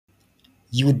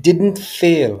You didn't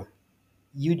fail,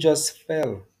 you just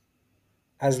fell.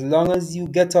 As long as you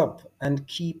get up and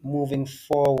keep moving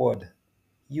forward,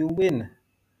 you win.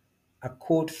 A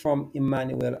quote from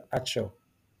Emmanuel Acho.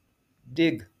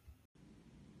 Dig.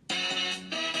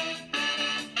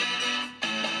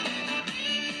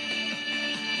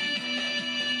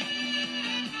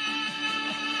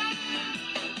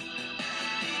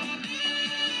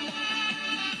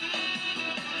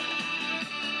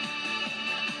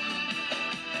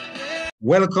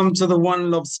 Welcome to the One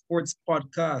Love Sports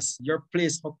Podcast, your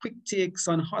place for quick takes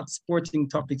on hot sporting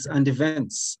topics and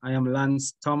events. I am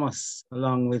Lance Thomas,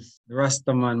 along with the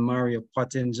Rastaman Mario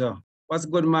Pottinger. What's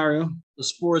good, Mario? The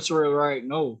sports world right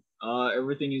now,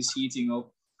 everything is heating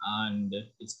up and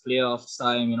it's playoff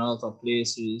time in a lot of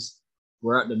places.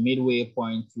 We're at the midway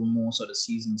point through most of the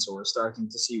season, so we're starting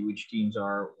to see which teams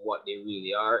are what they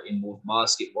really are in both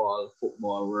basketball,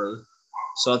 football world.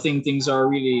 So I think things are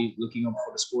really looking up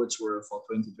for the sports world for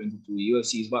 2022.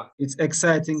 UFC is back. It's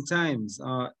exciting times.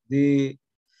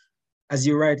 As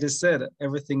you rightly said,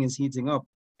 everything is heating up.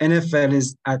 NFL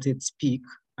is at its peak,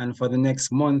 and for the next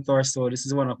month or so, this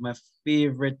is one of my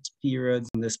favorite periods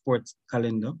in the sports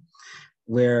calendar,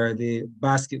 where the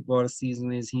basketball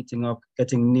season is heating up,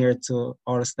 getting near to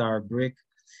All-Star break,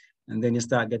 and then you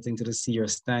start getting to the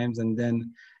serious times, and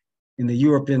then in the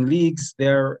European leagues,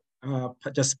 they're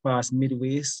just past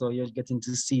midway, so you're getting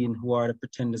to see who are the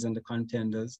pretenders and the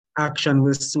contenders. Action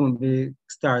will soon be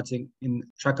starting in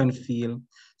track and field.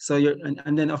 So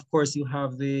and then of course you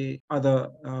have the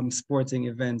other sporting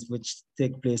events which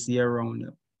take place year round,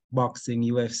 boxing,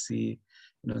 UFC.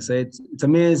 So it's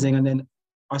amazing. And then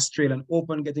Australian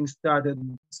Open getting started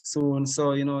soon.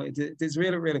 So it is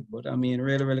really, really good. I mean,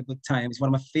 really, really good time. It's one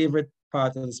of my favorite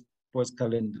parts of the sports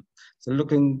calendar. So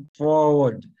looking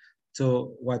forward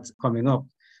to what's coming up.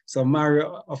 So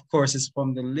Mario, of course, is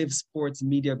from the Live Sports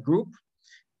Media Group,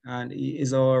 and he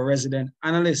is our resident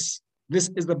analyst. This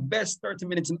is the best 30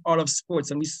 minutes in all of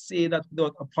sports, and we say that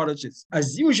without apologies.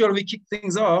 As usual, we kick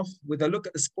things off with a look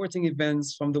at the sporting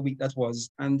events from the week that was,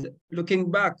 and looking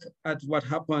back at what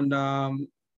happened.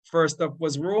 First up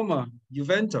was Roma,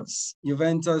 Juventus.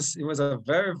 Juventus, it was a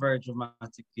very, very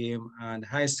dramatic game and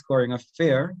high-scoring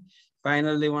affair.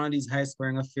 Finally, one of these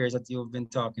high-scoring affairs that you've been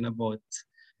talking about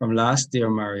from last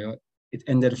year, Mario. It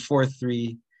ended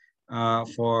 4-3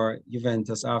 for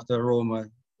Juventus after Roma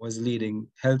was leading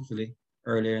healthily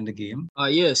earlier in the game.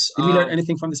 Yes. Did we learn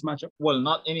anything from this matchup? Well,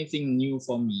 not anything new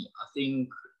for me. I think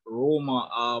Roma,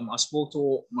 I spoke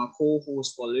to my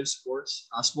co-host for Live Sports.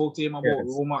 I spoke to him about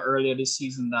Roma earlier this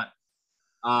season that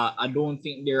I don't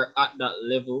think they're at that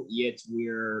level yet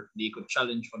where they could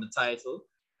challenge for the title.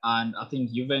 And I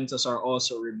think Juventus are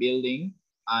also rebuilding,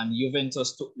 and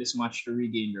Juventus took this match to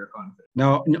regain their confidence.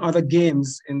 Now, in other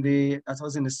games that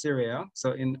was in the Serie A.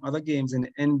 So in other games in the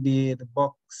NBA, the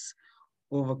Bucks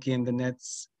overcame the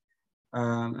Nets.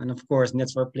 And of course,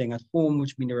 Nets were playing at home,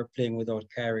 which means they were playing without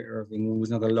Kyrie Irving, who was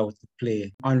not allowed to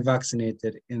play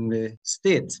unvaccinated in the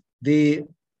state. The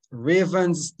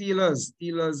Ravens,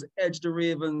 Steelers edged the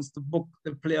Ravens to book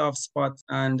the playoff spot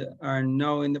and are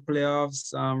now in the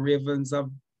playoffs. Ravens have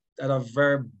had a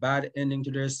very bad ending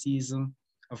to their season.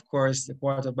 Of course, the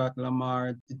quarterback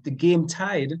Lamar, the game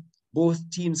tied. Both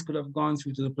teams could have gone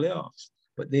through to the playoffs,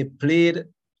 but they played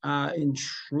in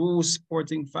true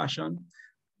sporting fashion.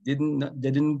 They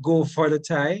didn't go for the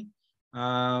tie.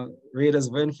 Raiders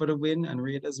went for the win, and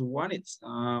Raiders won it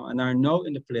and are now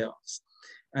in the playoffs.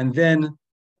 And then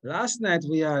last night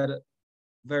we had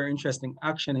very interesting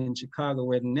action in Chicago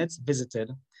where the Nets visited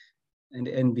in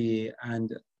the NBA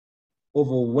and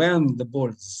overwhelmed the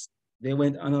Bulls. They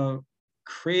went on a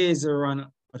crazy run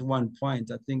at one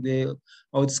point. I think they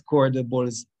outscored the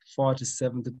Bulls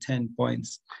 47-10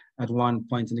 points at one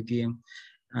point in the game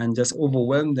and just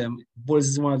overwhelmed them. Bulls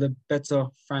is one of the better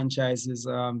franchises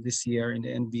this year in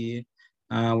the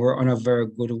NBA. We're on a very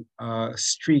good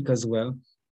streak as well.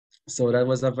 So that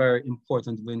was a very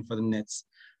important win for the Nets.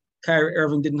 Kyrie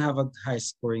Irving didn't have a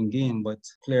high-scoring game, but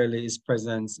clearly his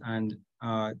presence and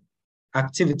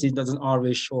activity doesn't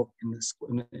always show up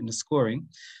in the scoring,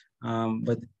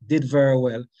 but did very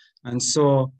well. And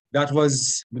so that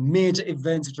was the major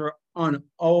events that were on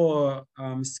our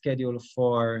schedule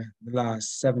for the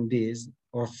last 7 days,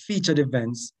 or featured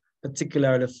events,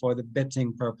 particularly for the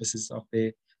betting purposes of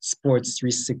the Sports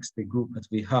 360 group that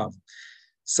we have.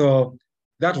 So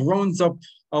that rounds up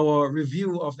our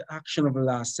review of the action of the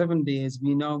last 7 days.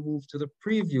 We now move to the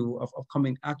preview of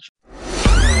upcoming action.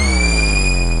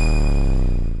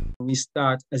 We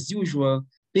start, as usual,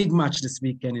 big match this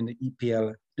weekend in the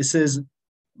EPL. This is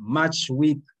match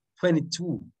week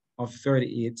 22 of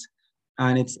 38.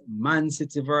 And it's Man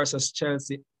City versus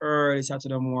Chelsea early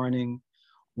Saturday morning.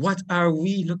 What are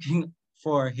we looking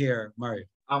for here, Mario?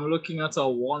 I'm looking at a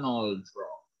 1-all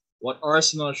draw. What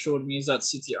Arsenal showed me is that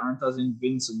City aren't as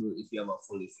invincible if you have a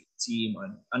fully fit team.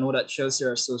 And I know that Chelsea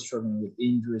are still struggling with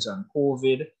injuries and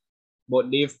COVID, but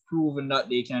they've proven that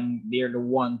they're the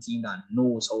one team that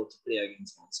knows how to play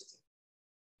against Man City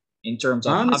in terms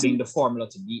of having the formula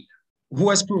to beat them. Who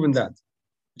has proven that?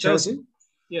 Chelsea?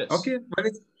 Yes. Okay, well,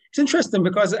 it's interesting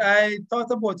because I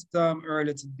thought about it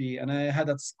earlier today and I had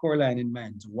that scoreline in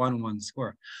mind, 1-1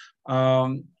 score.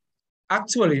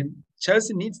 Actually,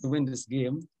 Chelsea needs to win this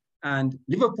game and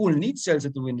Liverpool needs Chelsea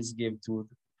to win this game too.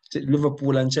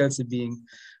 Liverpool and Chelsea being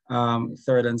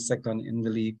third and second in the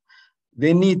league.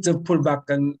 They need to pull back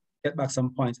and get back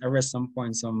some points, arrest some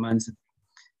points on Man City.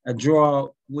 A draw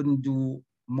wouldn't do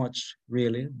much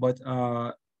really, but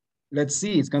let's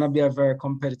see. It's going to be a very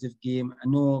competitive game. I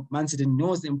know Man City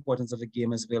knows the importance of the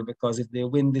game as well, because if they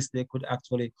win this, they could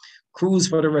actually cruise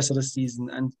for the rest of the season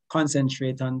and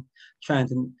concentrate on trying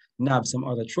to nab some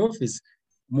other trophies.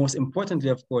 Most importantly,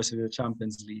 of course, the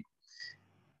Champions League.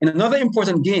 In another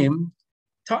important game,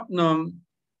 Tottenham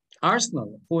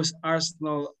Arsenal host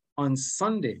Arsenal on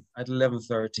Sunday at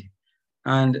 11:30.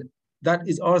 And that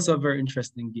is also a very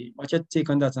interesting game. What's your take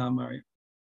on that, Mario?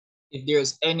 If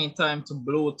there's any time to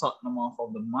blow Tottenham off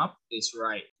of the map, it's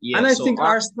right. Yeah, and I think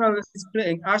Arsenal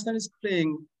is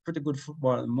playing pretty good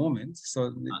football at the moment,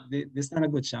 so they stand a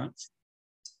good chance.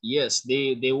 Yes,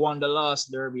 they won the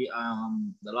last derby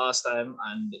the last time,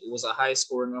 and it was a high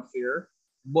scoring affair,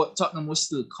 but Tottenham was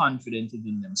still confident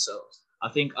in themselves. I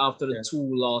think after the two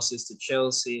losses to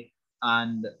Chelsea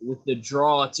and with the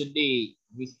draw today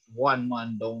with one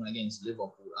man down against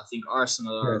Liverpool, I think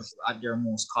Arsenal are at their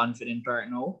most confident right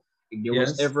now. If there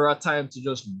was ever a time to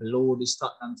just blow this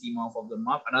Tottenham team off of the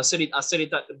map, and I said it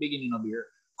at the beginning of the year,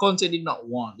 Conte did not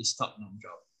want this Tottenham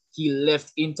job. He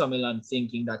left Inter Milan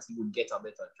thinking that he would get a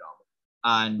better job,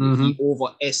 and he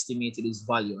overestimated his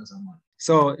value as a man.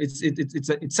 So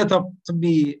it's set up to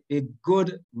be a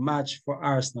good match for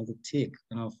Arsenal to take,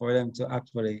 for them to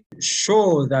actually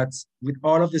show that with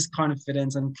all of this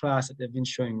confidence and class that they've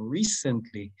been showing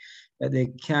recently, that they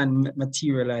can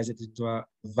materialize it into a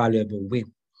valuable win.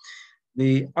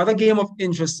 The other game of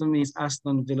interest to me is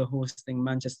Aston Villa hosting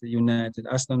Manchester United.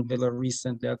 Aston Villa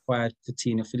recently acquired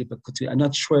Philippe Coutinho. I'm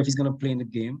not sure if he's going to play in the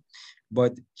game,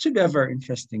 but it should be a very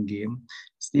interesting game.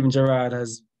 Steven Gerrard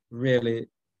has really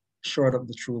shored up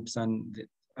the troops, and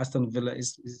Aston Villa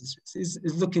is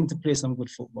looking to play some good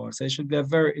football. So it should be a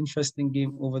very interesting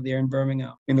game over there in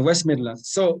Birmingham, in the West Midlands.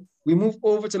 So we move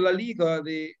over to La Liga,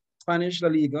 the Spanish La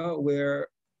Liga, where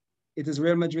it is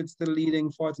Real Madrid still leading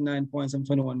 49 points in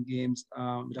 21 games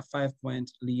with a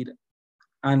 5-point lead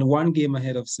and 1 game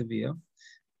ahead of Sevilla,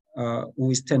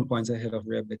 who is 10 points ahead of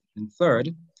Real Betis in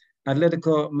third.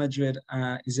 Atletico Madrid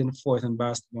is in fourth and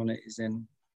Barcelona is in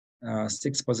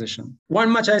sixth position.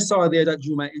 One match I saw there that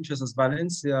drew my interest was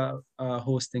Valencia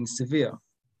hosting Sevilla.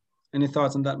 Any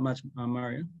thoughts on that match,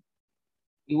 Mario?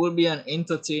 It will be an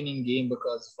entertaining game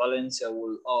because Valencia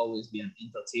will always be an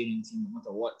entertaining team no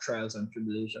matter what trials and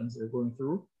tribulations they're going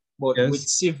through. But with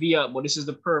Sevilla, this is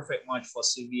the perfect match for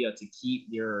Sevilla to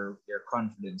keep their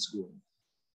confidence going.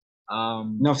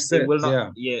 Enough said. It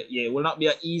will not be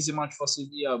an easy match for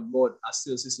Sevilla, but I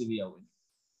still see Sevilla win.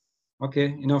 Okay,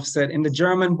 enough said. In the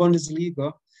German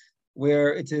Bundesliga,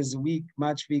 where it is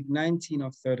match week 19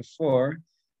 of 34,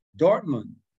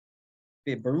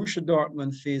 Borussia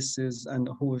Dortmund faces and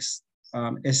hosts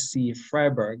SC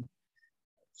Freiburg.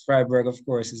 Freiburg, of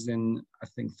course, is in, I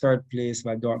think, third place,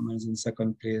 while Dortmund is in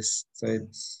second place. So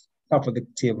it's top of the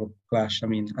table clash. I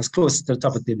mean, as close to the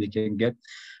top of the table you can get.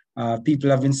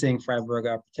 People have been saying Freiburg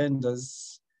are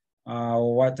pretenders.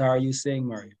 What are you saying,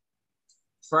 Mario?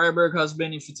 Freiburg has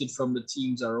benefited from the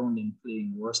teams around them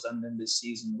playing worse than them this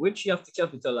season, which you have to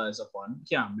capitalize upon.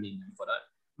 You can't blame them for that.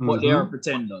 But they are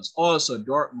pretenders. Also,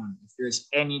 Dortmund, if there's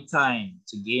any time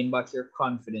to gain back your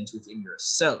confidence within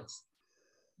yourself,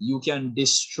 you can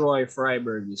destroy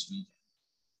Freiburg this weekend.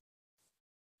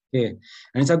 Okay,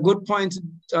 and it's a good point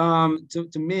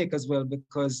to make as well,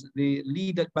 because the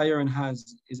lead that Bayern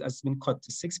has been cut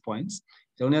to 6 points.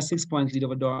 They only have 6 points lead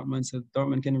over Dortmund, so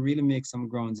Dortmund can really make some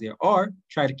grounds there, or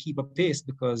try to keep a pace,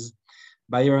 because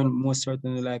Bayern most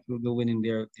certainly likely will be winning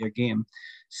their game.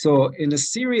 So in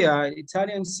the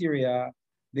Italian Serie A,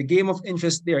 the game of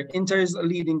interest there, Inter is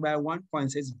leading by 1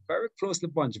 point. So it's very closely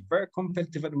bunched, very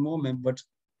competitive at the moment. But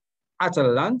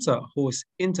Atalanta hosts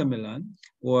Inter Milan,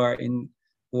 who are,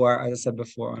 as I said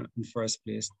before, in first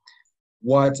place.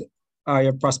 What are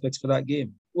your prospects for that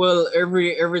game? Well,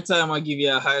 every time I give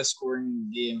you a high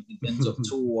scoring game, it ends up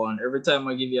 2-1. Every time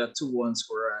I give you a 2-1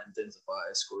 score, it ends up a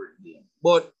high scoring game.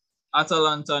 But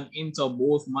Atalanta and Inter,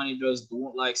 both managers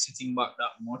don't like sitting back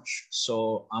that much.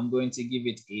 So I'm going to give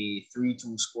it a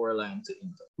 3-2 scoreline to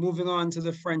Inter. Moving on to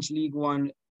the French League One,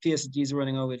 PSG is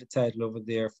running away with the title over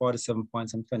there, 47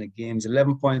 points on 20 games,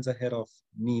 11 points ahead of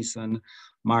Nice and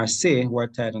Marseille, who are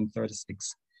tied on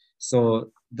 36.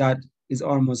 So that is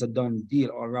almost a done deal,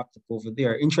 all wrapped up over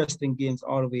there. Interesting games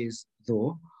always,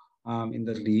 though, in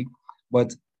the league,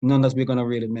 but none that we're going to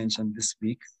really mention this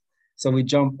week. So we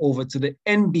jump over to the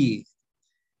NBA.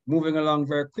 Moving along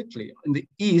very quickly. In the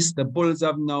East, the Bulls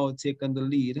have now taken the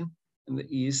lead in the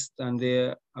East, and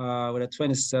they're with a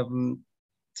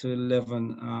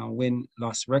 27-11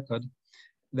 win-loss record.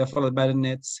 They're followed by the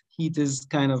Nets. Heat is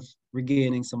kind of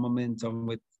regaining some momentum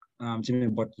with Jimmy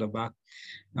Butler back.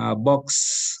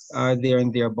 Bucks are there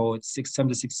and thereabouts.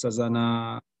 76ers and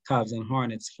Cavs and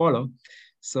Hornets follow.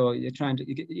 So you're gonna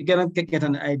get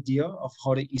an idea of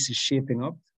how the East is shaping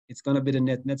up. It's gonna be the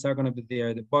Nets are gonna be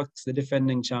there. The Bucks, the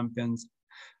defending champions,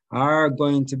 are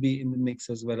going to be in the mix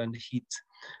as well, and the Heat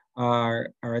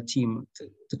are a team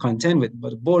to contend with.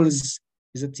 But the Bulls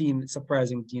is a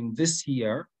surprising team this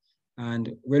year,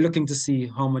 and we're looking to see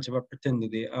how much of a pretender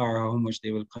they are, how much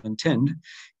they will contend.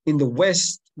 In the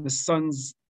West, the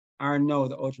Suns are now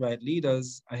the outright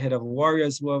leaders ahead of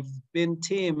Warriors, who have been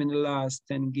tame in the last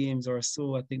 10 games or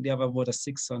so. I think they have about a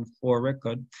 6-4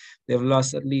 record. They've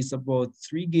lost at least about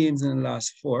 3 games in the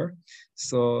last 4.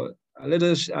 So a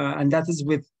little, and that is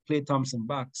with Klay Thompson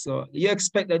back. So you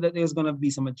expect that there's going to be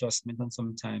some adjustment and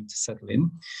some time to settle in.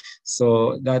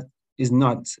 So that is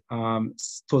not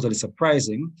totally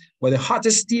surprising. But the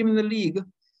hottest team in the league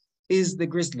is the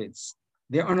Grizzlies.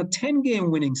 They're on a 10-game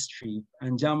winning streak,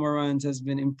 and Ja Morant has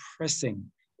been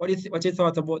impressing. What you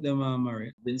thought about them,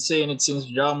 Murray? Been saying it since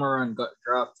Ja Morant got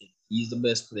drafted. He's the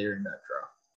best player in that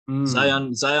draft.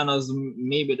 Zion has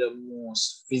maybe the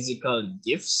most physical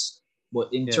gifts,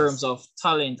 but in terms of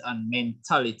talent and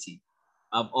mentality,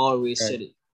 I've always said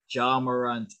it. Ja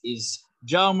Morant is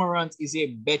a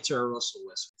better Russell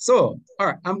Westbrook. So, all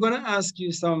right, I'm gonna ask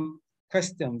you some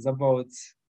questions about.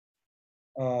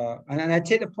 And I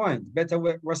take the point, better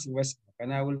Russell Westbrook.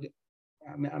 And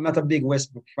I'm not a big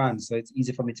Westbrook fan, so it's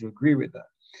easy for me to agree with that.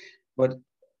 But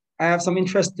I have some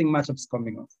interesting matchups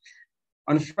coming up.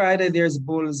 On Friday, there's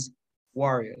Bulls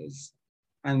Warriors.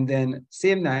 And then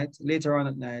same night, later on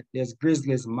at night, there's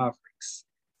Grizzlies Mavericks.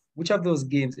 Which of those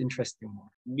games interest you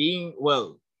more?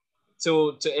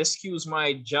 To excuse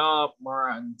my Ja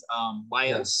Morant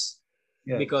bias,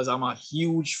 because I'm a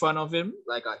huge fan of him,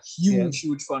 like a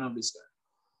huge fan of this guy.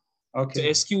 Okay. To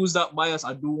excuse that bias,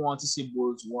 I do want to see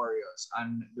Bulls Warriors.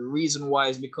 And the reason why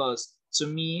is because, to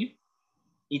me,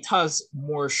 it has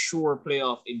more sure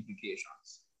playoff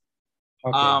implications.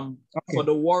 Okay. For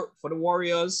the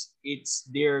Warriors, it's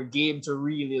their game to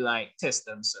really like test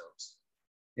themselves.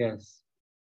 Yes.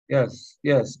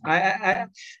 I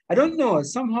don't know.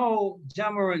 Somehow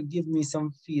Ja Morant gives me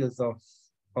some feels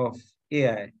of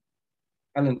AI,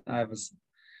 Allen Iverson.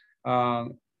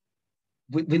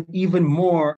 With even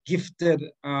more gifted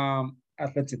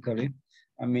athletically.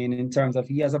 I mean, in terms of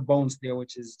he has a bounce there,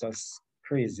 which is just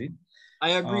crazy. I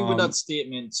agree with that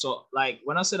statement. So, like,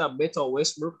 when I said a better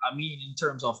Westbrook, I mean in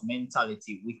terms of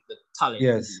mentality with the talent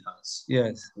that he has.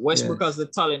 Yes. Westbrook has the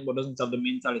talent, but doesn't have the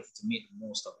mentality to make the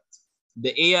most of it.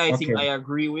 The AI thing I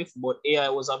agree with, but AI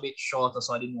was a bit shorter,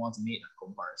 so I didn't want to make that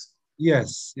comparison.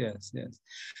 Yes.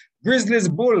 Grizzlies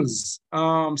Bulls.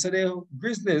 So the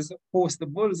Grizzlies host the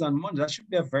Bulls on Monday. That should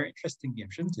be a very interesting game,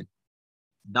 shouldn't it?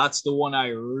 That's the one I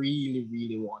really,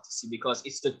 really want to see, because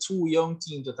it's the 2 young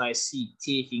teams that I see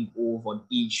taking over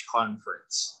each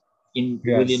conference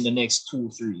within the next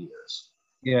 2-3 years.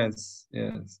 Yes.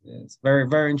 Very,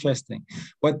 very interesting.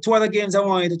 But 2 other games I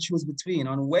want you to choose between.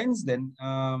 On Wednesday,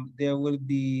 there will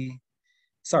be.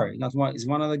 Sorry, not one. It's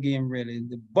one other game really.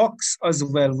 The Bucks as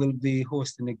well will be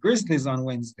hosting the Grizzlies on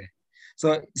Wednesday.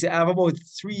 So see, I have about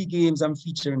 3 games I'm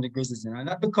featuring the Grizzlies in, and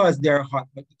not because they're hot,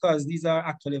 but because these are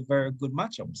actually very good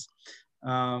matchups.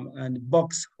 And the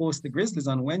Bucks host the Grizzlies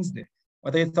on Wednesday.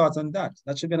 What are your thoughts on that?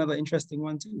 That should be another interesting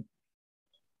one too.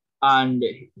 And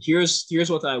here's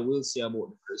what I will say about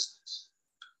the Grizzlies.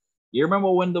 You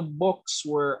remember when the Bucks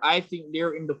were? I think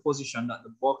they're in the position that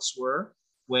the Bucks were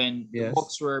when the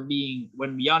Bucks were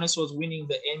when Giannis was winning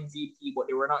the MVP, but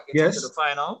they were not getting to the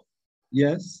final.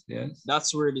 Yes.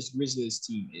 That's where this Grizzlies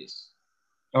team is.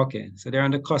 Okay, so they're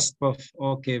on the cusp of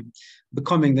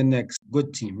becoming the next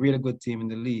good team, really good team in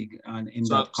the league and in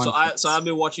that conference. So I'll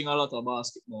be watching a lot of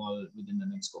basketball within the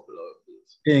next couple of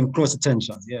days. Paying close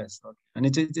attention, yes. Okay. And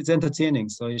it's entertaining,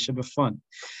 so it should be fun.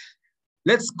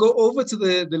 Let's go over to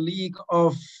the League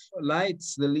of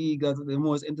Lights, the league of the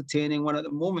most entertaining one at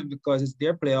the moment because it's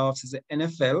their playoffs, it's the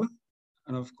NFL.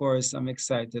 And of course, I'm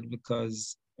excited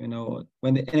because, you know,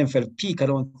 when the NFL peak, I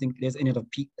don't think there's any other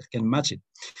peak that can match it.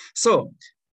 So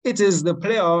it is the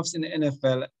playoffs in the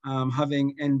NFL,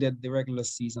 having ended the regular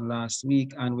season last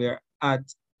week, and we're at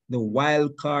the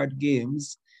wild card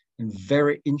games and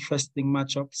very interesting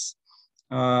matchups.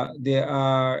 There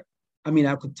are, I mean,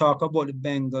 I could talk about the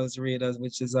Bengals Raiders,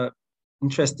 which is a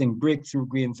interesting breakthrough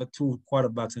game for two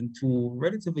quarterbacks and two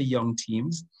relatively young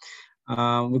teams.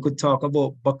 We could talk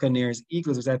about Buccaneers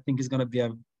Eagles, which I think is going to be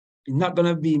not going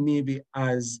to be maybe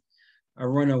as a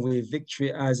runaway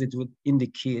victory as it would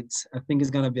indicate. I think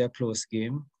it's going to be a close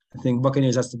game. I think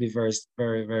Buccaneers has to be very,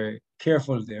 very, very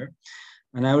careful there.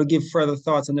 And I will give further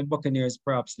thoughts on the Buccaneers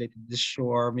perhaps later this show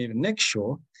or maybe next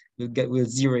show. We'll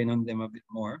zero in on them a bit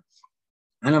more.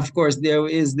 And of course, there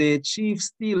is the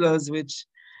Chiefs Steelers, which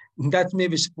that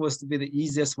maybe supposed to be the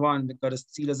easiest one because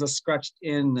the Steelers are scratched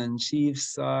in and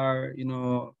Chiefs are, you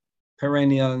know,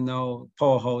 perennial now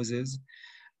powerhouses.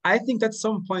 I think at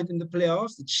some point in the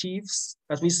playoffs, the Chiefs,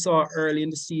 as we saw early in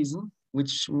the season,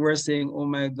 which we were saying, oh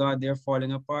my God, they're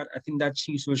falling apart. I think that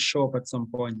Chiefs will show up at some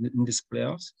point in this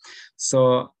playoffs.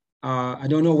 So I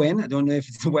don't know when. I don't know if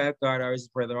it's a wild card or it's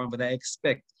further on, but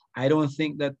I don't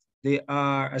think that they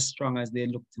are as strong as they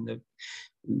looked in the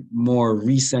more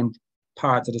recent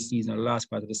part of the season, or the last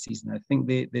part of the season. I think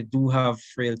they do have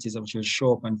frailties which will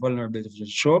show up and vulnerabilities which will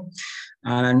show up.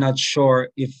 And I'm not sure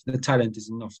if the talent is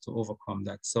enough to overcome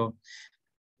that. So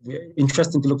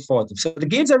interesting to look forward to. So the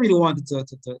games I really wanted to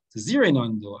zero in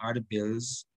on though are the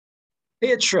Bills,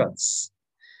 Patriots.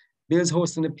 Bills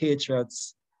hosting the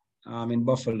Patriots in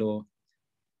Buffalo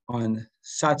on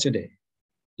Saturday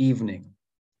evening.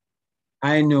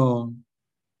 I know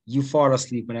you fall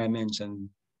asleep when I mention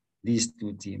these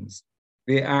two teams.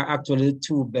 They are actually the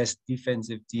two best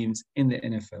defensive teams in the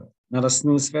NFL. Not a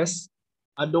snooze fest.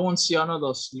 I don't see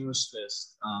another snooze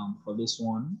fest for this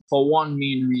one. For one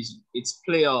main reason, it's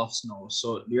playoffs now,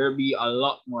 so there'll be a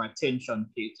lot more attention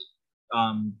paid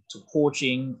to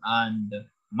coaching and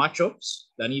matchups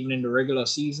than even in the regular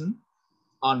season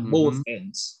on both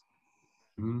ends.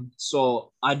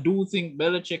 So I do think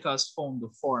Belichick has found the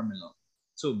formula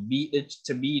to beat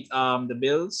the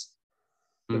Bills.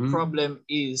 The problem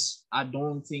is I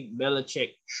don't think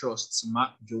Belichick trusts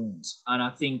Mac Jones. And I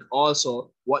think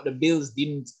also what the Bills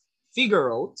didn't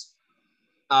figure out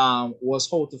was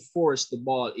how to force the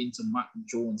ball into Mac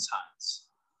Jones' hands.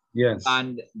 Yes.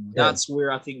 And that's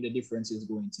where I think the difference is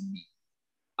going to be.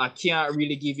 I can't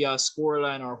really give you a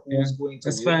scoreline or who's going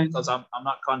to win because I'm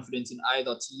not confident in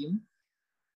either team.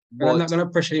 But I'm not going to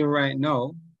pressure you right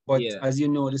now. But as you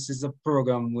know, this is a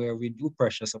program where we do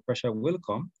pressure, so pressure will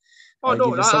come. Oh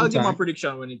no, I'll give my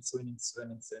prediction when it's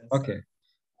okay.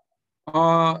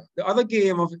 The other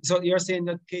game of so you're saying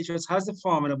that Patriots has the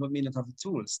formula but may not have the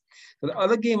tools. So the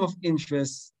other game of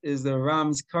interest is the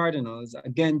Rams Cardinals.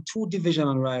 Again, two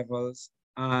divisional rivals,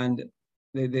 and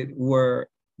they were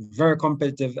very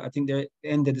competitive. I think they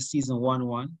ended the season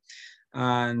 1-1,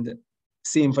 and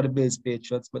same for the Bills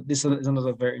Patriots. But this is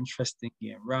another very interesting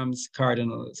game. Rams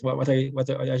Cardinals. What are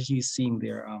you seeing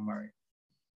there, Murray?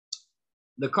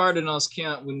 The Cardinals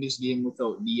can't win this game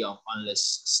without Dion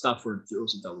unless Stafford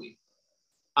throws it away.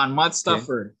 And Matt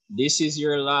Stafford, this is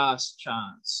your last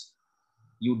chance.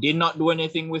 You did not do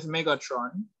anything with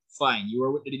Megatron. Fine, you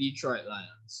were with the Detroit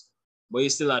Lions, but you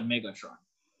still had Megatron.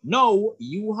 Now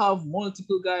you have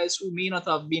multiple guys who may not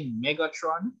have been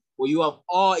Megatron, but you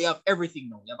have everything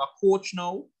now. You have a coach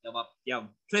now. You have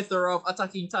plethora of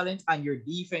attacking talent, and your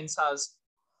defense has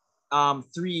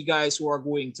three guys who are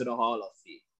going to the Hall of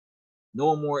Fame.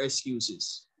 No more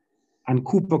excuses. And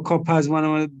Cooper Kupp has one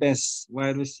of the best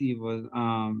wide receivers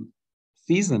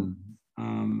season.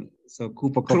 So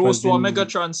Cooper Kupp close to a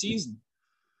Megatron season.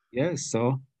 Yes,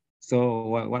 so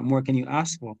what more can you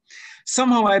ask for?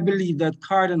 Somehow I believe that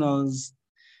Cardinals,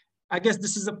 I guess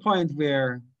this is a point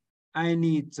where I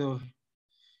need to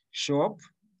show up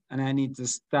and I need to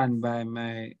stand by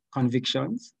my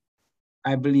convictions.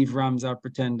 I believe Rams are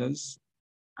pretenders,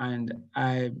 and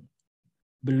I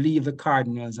believe the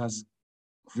Cardinals has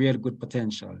real good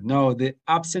potential. Now, the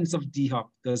absence of D-Hop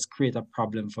does create a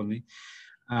problem for me.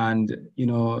 And, you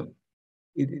know,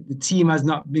 the team has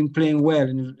not been playing well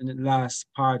in the last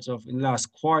quarter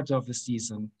of the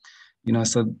season. You know,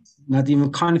 so not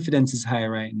even confidence is high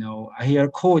right now. I hear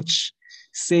a coach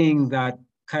saying that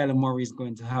Kyler Murray is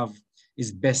going to have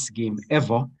his best game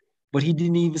ever, but he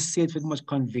didn't even say it with much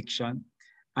conviction.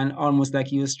 and almost like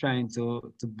he was trying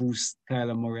to boost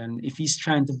Kyler Murray. And if he's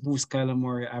trying to boost Kyler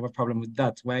Murray, I have a problem with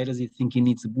that. Why does he think he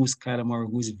needs to boost Kyler Murray,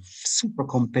 who's super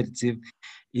competitive?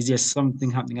 Is there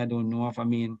something happening I don't know of? I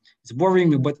mean, it's worrying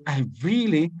me, but I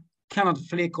really cannot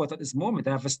flake out at this moment.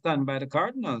 I have to stand by the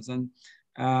Cardinals. And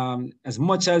as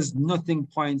much as nothing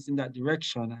points in that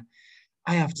direction,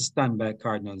 I have to stand by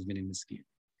Cardinals winning this game.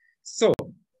 So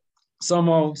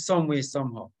somehow, some way,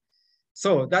 somehow.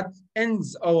 So that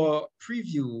ends our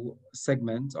preview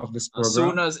segment of this program. As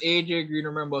soon as AJ Green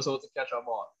remembers how to catch a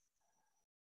ball.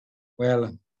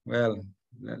 Well,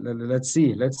 let's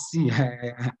see.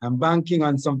 I'm banking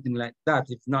on something like that.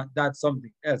 If not that,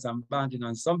 something else. I'm banking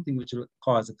on something which will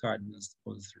cause the Cardinals to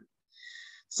pull through.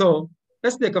 So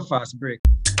let's take a fast break.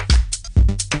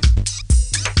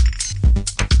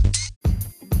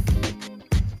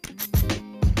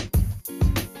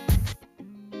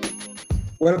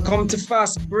 Welcome to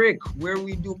Fast Break, where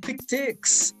we do quick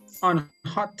takes on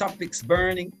hot topics,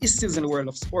 burning issues in the world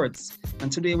of sports.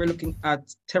 And today we're looking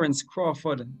at Terence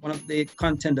Crawford, one of the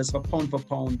contenders for pound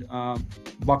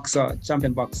boxer,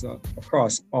 champion boxer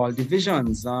across all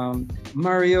divisions.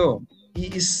 Mario, he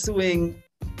is suing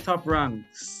Top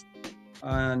Ranks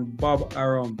and Bob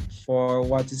Arum for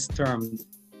what is termed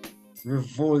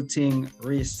revolting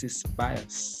racist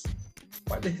bias.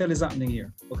 What the hell is happening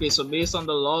here? Okay, so based on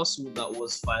the lawsuit that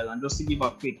was filed, and just to give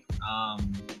a quick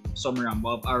summary on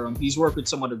Bob Arum, he's worked with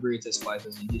some of the greatest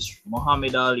fighters in history: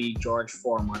 Muhammad Ali, George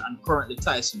Foreman, and currently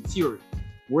Tyson Fury.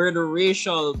 Where the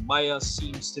racial bias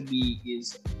seems to be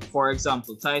is, for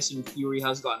example, Tyson Fury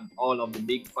has gotten all of the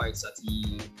big fights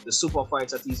the super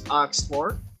fights that he's asked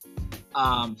for.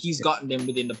 He's gotten them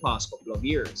within the past couple of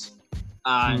years.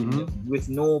 And with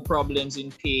no problems in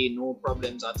pay, no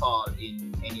problems at all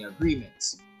in any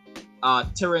agreements.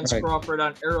 Terence Crawford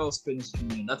and Errol Spence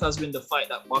Jr., that has been the fight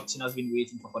that boxing has been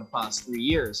waiting for the past 3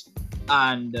 years.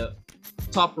 And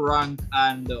Top Rank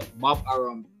and Bob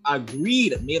Arum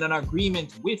made an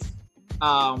agreement with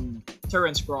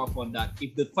Terence Crawford that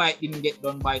if the fight didn't get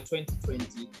done by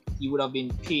 2020, he would have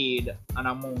been paid an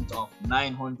amount of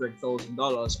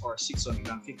 $900,000 or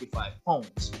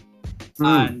 £655.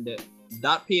 And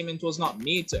that payment was not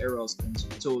made to Errol Spence,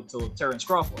 to Terence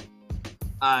Crawford.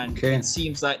 And it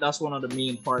seems like that's one of the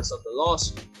main parts of the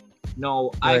lawsuit.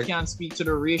 Now, I can't speak to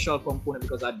the racial component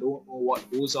because I don't know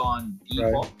what goes on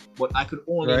deeper, but I could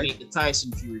only make the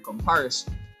Tyson Fury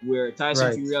comparison, where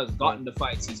Tyson Fury has gotten the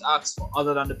fights he's asked for,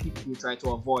 other than the people who try to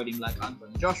avoid him, like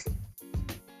Anthony Joshua.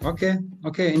 Okay,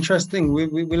 interesting.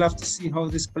 We'll have to see how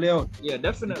this play out. Yeah,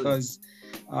 definitely. Because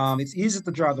it's easy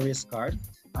to draw the race card.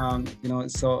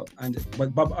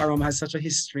 But Bob Arum has such a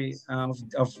history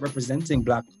of representing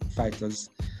black fighters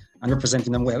and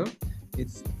representing them well.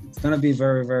 It's gonna be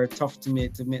very, very tough to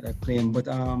make that claim. But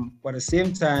at the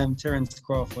same time, Terence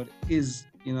Crawford is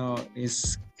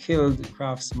skilled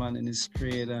craftsman in his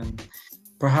trade, and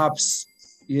perhaps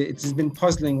it has been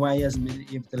puzzling why he hasn't been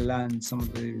able to land some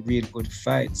of the real good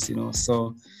fights.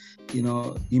 So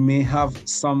he may have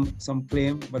some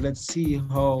claim, but let's see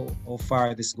how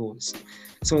far this goes.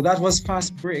 So that was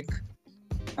Fast Break,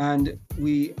 and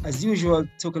we, as usual,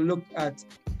 took a look at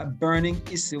a burning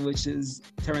issue, which is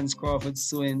Terence Crawford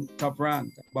suing Top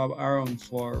Rank, Bob Arum,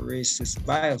 for racist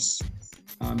bias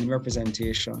in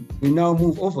representation. We now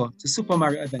move over to Super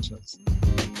Mario Adventures.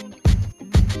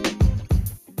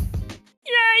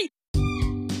 Yay!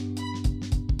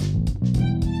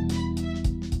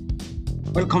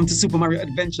 Welcome to Super Mario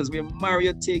Adventures, where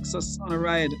Mario takes us on a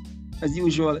ride. As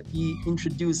usual, he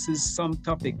introduces some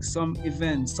topic, some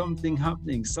event, something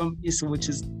happening, some issue which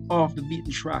is off the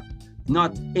beaten track,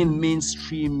 not in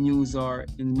mainstream news or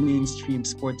in mainstream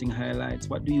sporting highlights.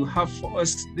 What do you have for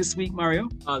us this week, Mario?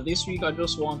 This week, I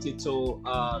just wanted to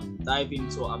dive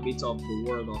into a bit of the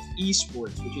world of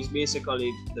esports, which is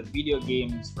basically the video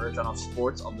games version of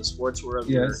sports, of the sports world.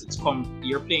 Yes. Where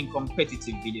you're playing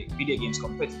competitive video games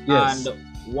competitive. Yes. And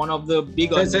one of the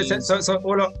bigger names...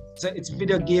 So it's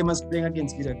video gamers playing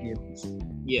against video gamers.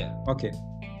 Yeah. Okay.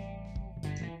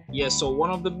 Yeah, so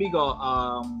one of the bigger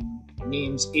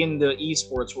names in the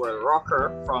esports world,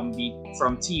 Rocker from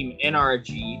Team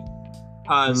NRG,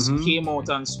 has came out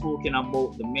and spoken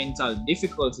about the mental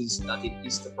difficulties that it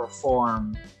is to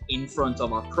perform in front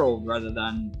of a crowd rather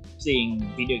than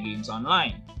playing video games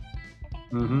online.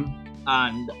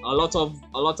 And a lot of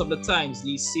the times,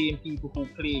 these same people who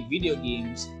play video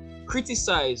games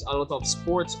criticize a lot of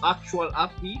sports actual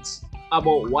athletes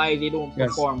about why they don't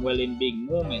perform well in big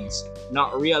moments,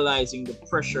 not realizing the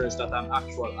pressures that an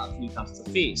actual athlete has to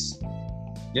face.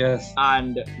 Yes.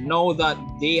 And now that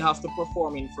they have to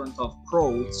perform in front of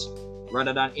crowds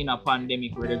rather than in a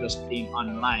pandemic where they're just playing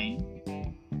online,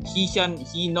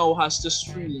 he now has to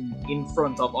stream in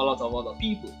front of a lot of other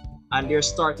people, and they're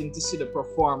starting to see the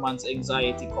performance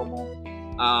anxiety come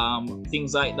up,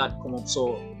 things like that come up.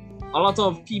 So a lot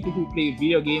of people who play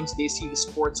video games, they see the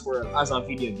sports world as a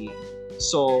video game.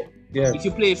 So if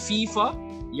you play FIFA,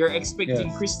 you're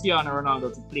expecting Cristiano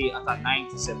Ronaldo to play at a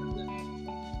 97 level.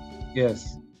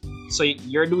 Yes. So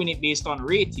you're doing it based on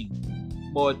rating,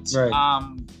 but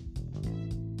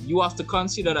you have to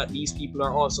consider that these people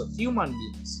are also human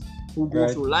beings who go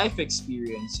through life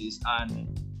experiences,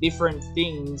 and different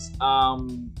things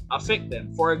affect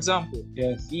them. For example,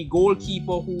 the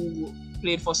goalkeeper who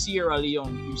played for Sierra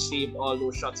Leone, who saved all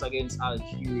those shots against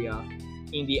Algeria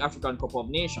in the African Cup of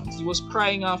Nations, he was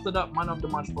crying after that man of the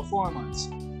match performance.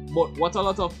 But what a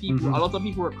lot of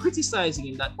people were criticizing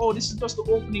in that, oh, this is just the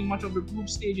opening match of the group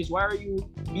stages. Why are you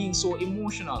being so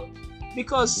emotional?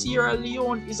 Because Sierra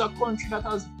Leone is a country that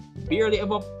has barely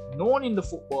ever known in the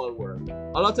football world.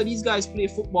 A lot of these guys play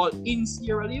football in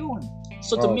Sierra Leone.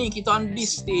 So to make it on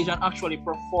this stage and actually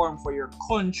perform for your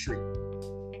country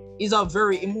is a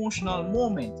very emotional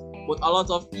moment. But a lot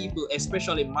of people,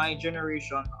 especially my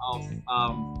generation of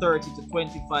 30 to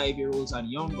 25-year-olds and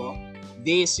younger,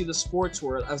 they see the sports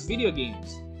world as video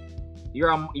games.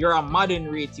 You're a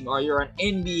Madden rating, or you're an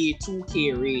NBA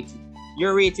 2K rating.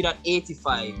 You're rated at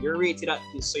 85. You're rated at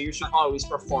this, so you should always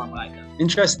perform like that.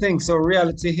 Interesting. So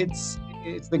reality hits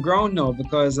the ground now,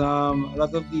 because a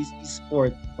lot of these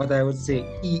esports, what I would say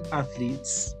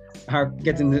e-athletes, are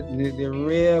getting the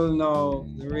real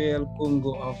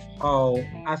bungo of how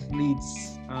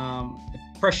athletes, the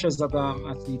pressures that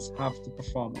athletes have to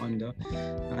perform under,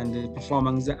 and the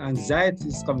performance anxiety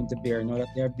is coming to bear now that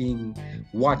they're being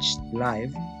watched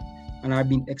live and are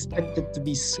being expected to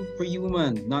be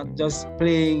superhuman, not just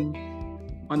playing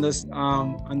on this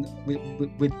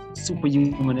with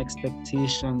superhuman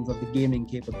expectations of the gaming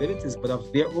capabilities, but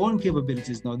of their own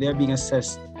capabilities. Now they're being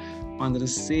assessed under the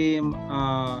same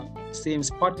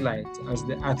spotlight as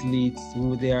the athletes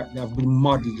who they have been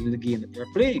modeled in the game that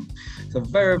they're playing. So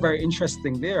very, very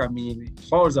interesting there. I mean,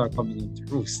 fouls are coming into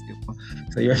roost. You know?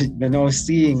 So you're now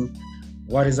seeing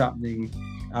what is happening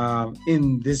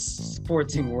in this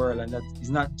sporting world, and that is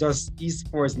not just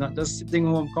esports, not just sitting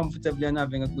home comfortably and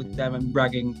having a good time and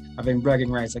having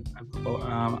bragging rights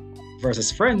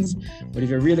versus friends. But if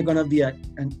you're really going to be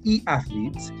an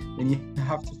e-athlete, then you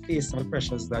have to face some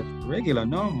pressures that regular,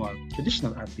 normal,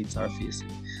 traditional athletes are facing.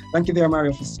 Thank you there,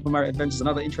 Mario, for Super Mario Adventures.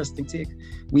 Another interesting take.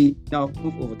 We now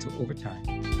move over to overtime.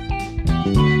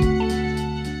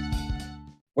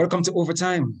 Welcome to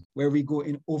overtime, where we go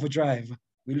in overdrive.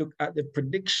 We look at the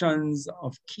predictions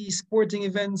of key sporting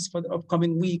events for the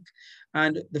upcoming week,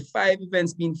 and the 5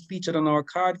 events being featured on our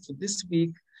card for this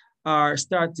week are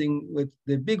starting with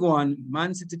the big one,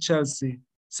 Man City Chelsea,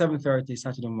 7:30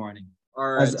 Saturday morning.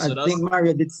 All right, I think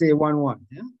Mario did say 1-1.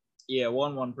 Yeah,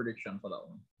 1-1 prediction for that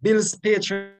one. Bills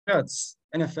Patriots,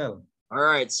 NFL. All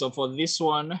right, so for this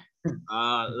one,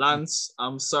 Lance,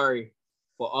 I'm sorry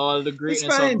for all the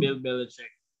greatness of Bill Belichick.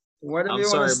 I'm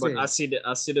sorry, but I see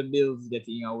the Bills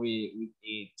getting away with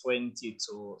a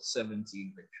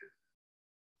 20-17 victory.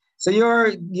 So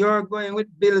you're going with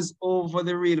Bills over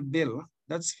the real Bill.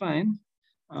 That's fine.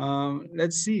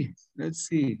 Let's see.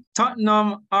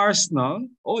 Tottenham, Arsenal.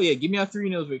 Oh yeah, give me a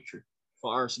 3-0 victory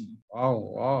for Arsenal.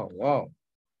 Wow.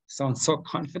 Sounds so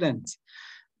confident.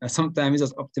 Sometimes it's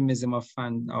just optimism of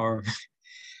fan or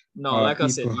no, like people. I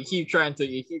said, you keep trying to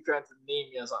name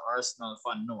me as an Arsenal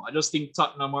fan. No, I just think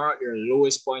Tottenham are at their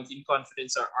lowest point in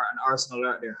confidence, and Arsenal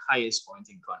are at their highest point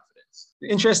in confidence. The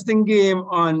interesting game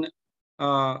on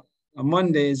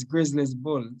Monday is Grizzlies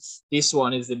Bulls. This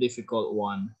one is the difficult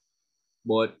one,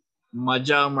 but my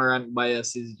Jamarant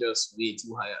bias is just way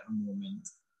too high at the moment.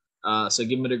 So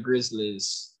give me the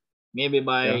Grizzlies. Maybe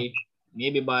by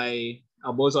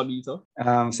a buzzer beater.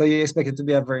 So you expect it to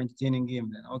be a very entertaining game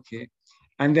then? Okay.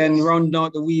 And then round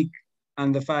out the week,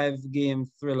 and the 5-game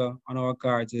thriller on our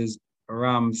cards is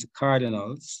Rams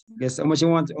Cardinals. Guess how much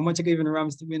you giving the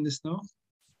Rams to win this now?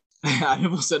 I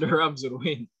never said the Rams would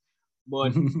win,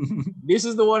 but this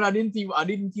is the one I didn't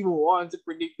even want to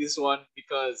predict this one,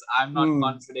 because I'm not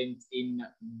confident in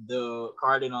the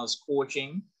Cardinals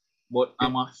coaching, but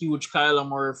I'm a huge Kyler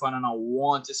Murray fan and I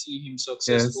want to see him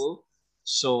successful. Yes.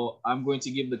 So I'm going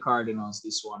to give the Cardinals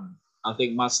this one. I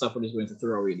think Matt Stafford is going to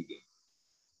throw away the game.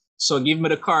 So give me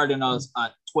the Cardinals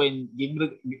at 20.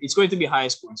 It's going to be high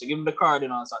scoring. So give me the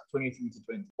Cardinals at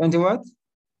 23-20. 20 what?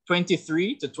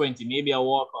 23-20. Maybe a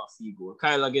walk-off field goal.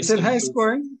 Kyler gets. Is it high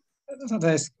scoring? That's not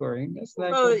high scoring. That's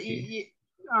like. Well,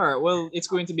 All right. Well, it's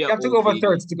going to be You an have to go for okay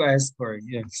thirds game. to go high scoring,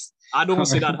 yes. I don't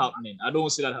see that happening.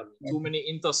 Too many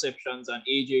interceptions, and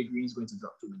AJ Green is going to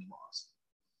drop too many balls.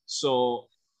 So,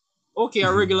 okay,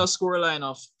 a regular scoreline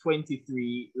of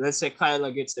 23. Let's say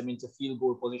Kyler gets them into field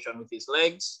goal position with his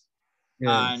legs,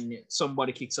 and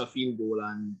somebody kicks a field goal,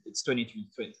 and it's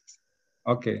 23-20.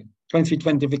 Okay,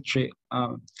 23-20 victory.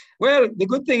 Well, the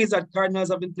good thing is that Cardinals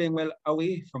have been playing well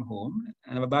away from home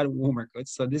and have a bad home record.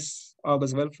 So this all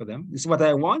goes well for them. This is what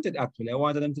I wanted, actually. I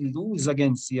wanted them to lose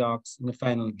against Seahawks in the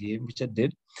final game, which I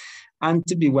did, and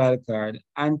to be wild card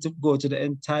and to go to the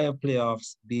entire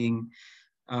playoffs being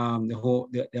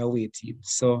the away team.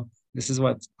 So this is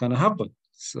what's going to happen.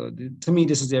 So to me,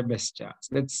 this is their best chance.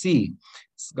 Let's see.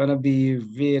 It's going to be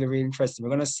really, really interesting. We're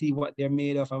going to see what they're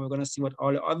made of, and we're going to see what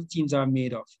all the other teams are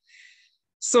made of.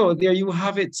 So there you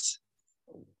have it.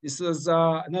 This was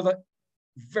another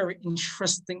very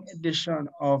interesting edition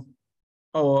of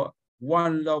our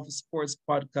One Love Sports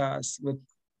podcast with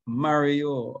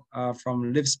Mario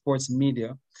from Live Sports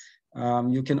Media.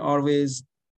 You can always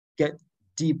get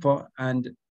deeper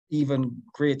and even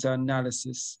greater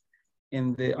analysis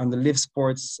on the Live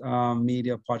Sports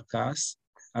Media podcast,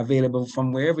 available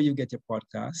from wherever you get your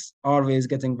podcasts. Always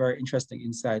getting very interesting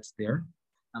insights there.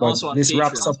 And but also on this Patreon.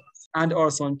 Wraps up, and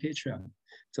also on Patreon.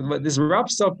 So but this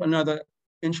wraps up another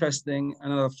interesting,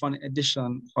 another fun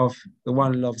edition of the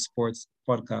One Love Sports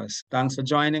podcast. Thanks for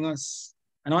joining us.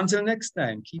 And until next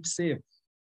time, keep safe.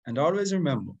 And always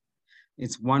remember,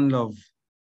 it's one love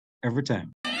every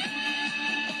time.